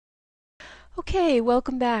Okay,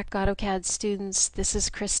 welcome back, Autocad students. This is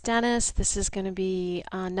Chris Dennis. This is going to be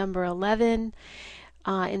number 11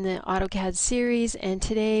 in the Autocad series, and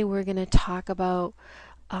today we're going to talk about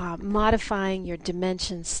modifying your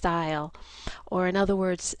dimension style, or in other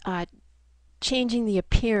words, changing the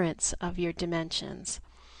appearance of your dimensions.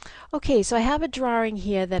 Okay, so I have a drawing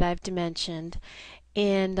here that I've dimensioned,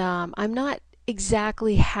 and I'm not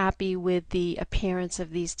exactly happy with the appearance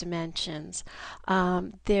of these dimensions.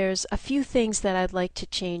 There's a few things that I'd like to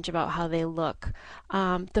change about how they look.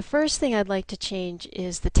 The first thing I'd like to change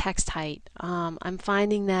is the text height. I'm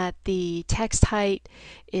finding that the text height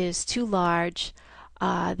is too large.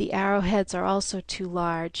 The arrowheads are also too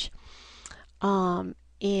large.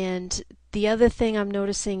 And the other thing I'm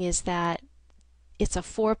noticing is that it's a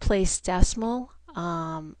 4-place decimal.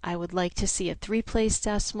 I would like to see a 3-place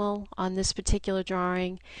decimal on this particular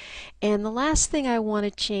drawing. And the last thing I want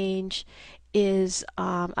to change is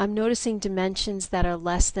I'm noticing dimensions that are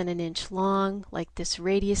less than an inch long, like this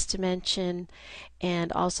radius dimension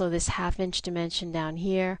and also this half-inch dimension down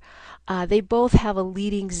here. They both have a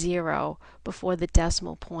leading 0 before the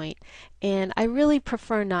decimal point, and I really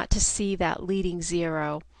prefer not to see that leading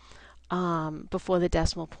 0 before the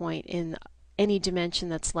decimal point in any dimension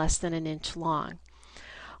that's less than an inch long.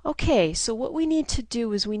 Okay, so what we need to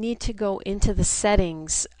do is we need to go into the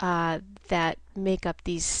settings that make up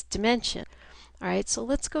these dimensions. All right, so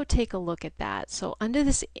let's go take a look at that. So under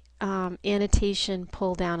this annotation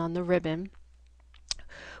pull down on the ribbon,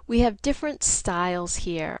 we have different styles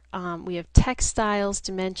here. We have text styles,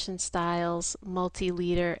 dimension styles,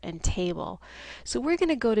 multi-leader, and table. So we're going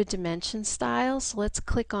to go to dimension styles. So let's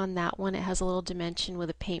click on that one. It has a little dimension with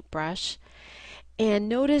a paintbrush. And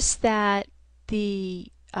notice that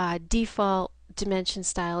the default dimension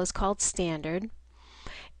style is called standard.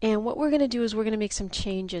 And what we're going to do is we're going to make some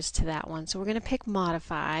changes to that one. So we're going to pick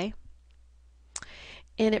modify.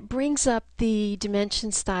 And it brings up the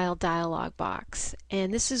dimension style dialog box.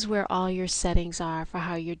 And this is where all your settings are for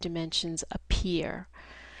how your dimensions appear.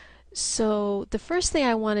 So the first thing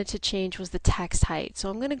I wanted to change was the text height. So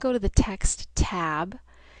I'm going to go to the text tab.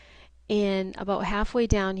 And about halfway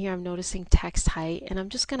down here I'm noticing text height. And I'm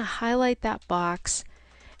just going to highlight that box.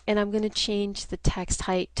 And I'm going to change the text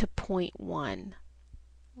height to 0.1.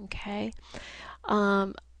 Okay.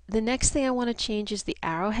 The next thing I want to change is the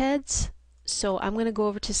arrowheads. So I'm going to go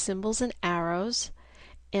over to symbols and arrows,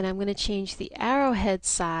 and I'm going to change the arrowhead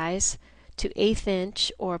size to 1/8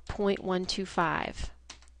 inch or 0.125.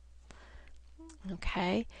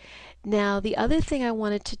 Okay. Now the other thing I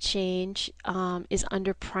wanted to change is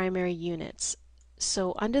under primary units.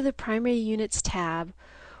 So under the primary units tab,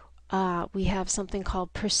 we have something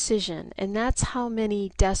called precision, and that's how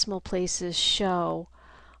many decimal places show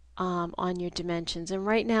on your dimensions. And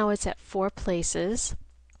right now it's at 4 places.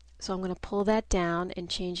 So I'm going to pull that down and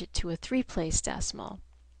change it to a 3-place decimal.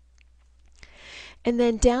 And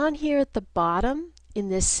then down here at the bottom in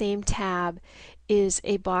this same tab is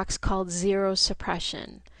a box called Zero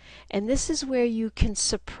Suppression. And this is where you can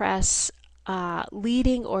suppress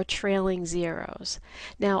leading or trailing zeros.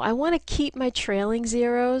 Now I want to keep my trailing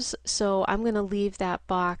zeros, so I'm going to leave that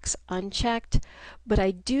box unchecked, but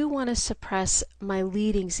I do want to suppress my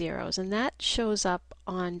leading zeros, and that shows up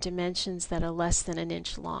on dimensions that are less than an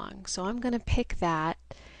inch long. So I'm going to pick that,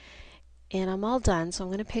 and I'm all done, so I'm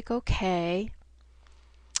going to pick OK.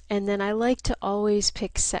 And then I like to always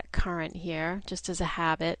pick set current here, just as a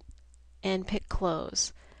habit, and pick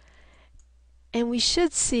close. And we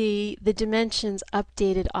should see the dimensions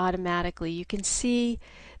updated automatically. You can see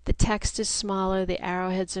the text is smaller, the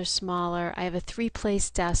arrowheads are smaller. I have a 3-place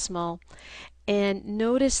decimal. And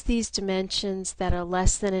notice these dimensions that are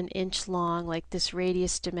less than an inch long, like this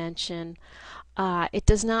radius dimension. It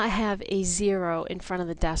does not have a 0 in front of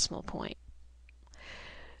the decimal point.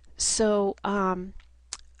 So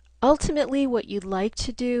ultimately what you'd like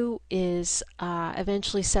to do is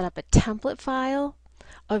eventually set up a template file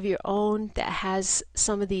of your own that has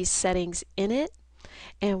some of these settings in it,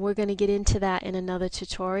 and we're going to get into that in another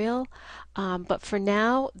tutorial. But for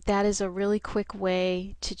now, that is a really quick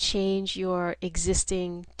way to change your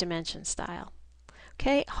existing dimension style.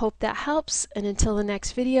 Okay, hope that helps, and until the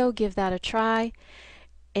next video, give that a try,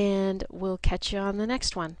 and we'll catch you on the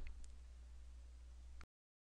next one.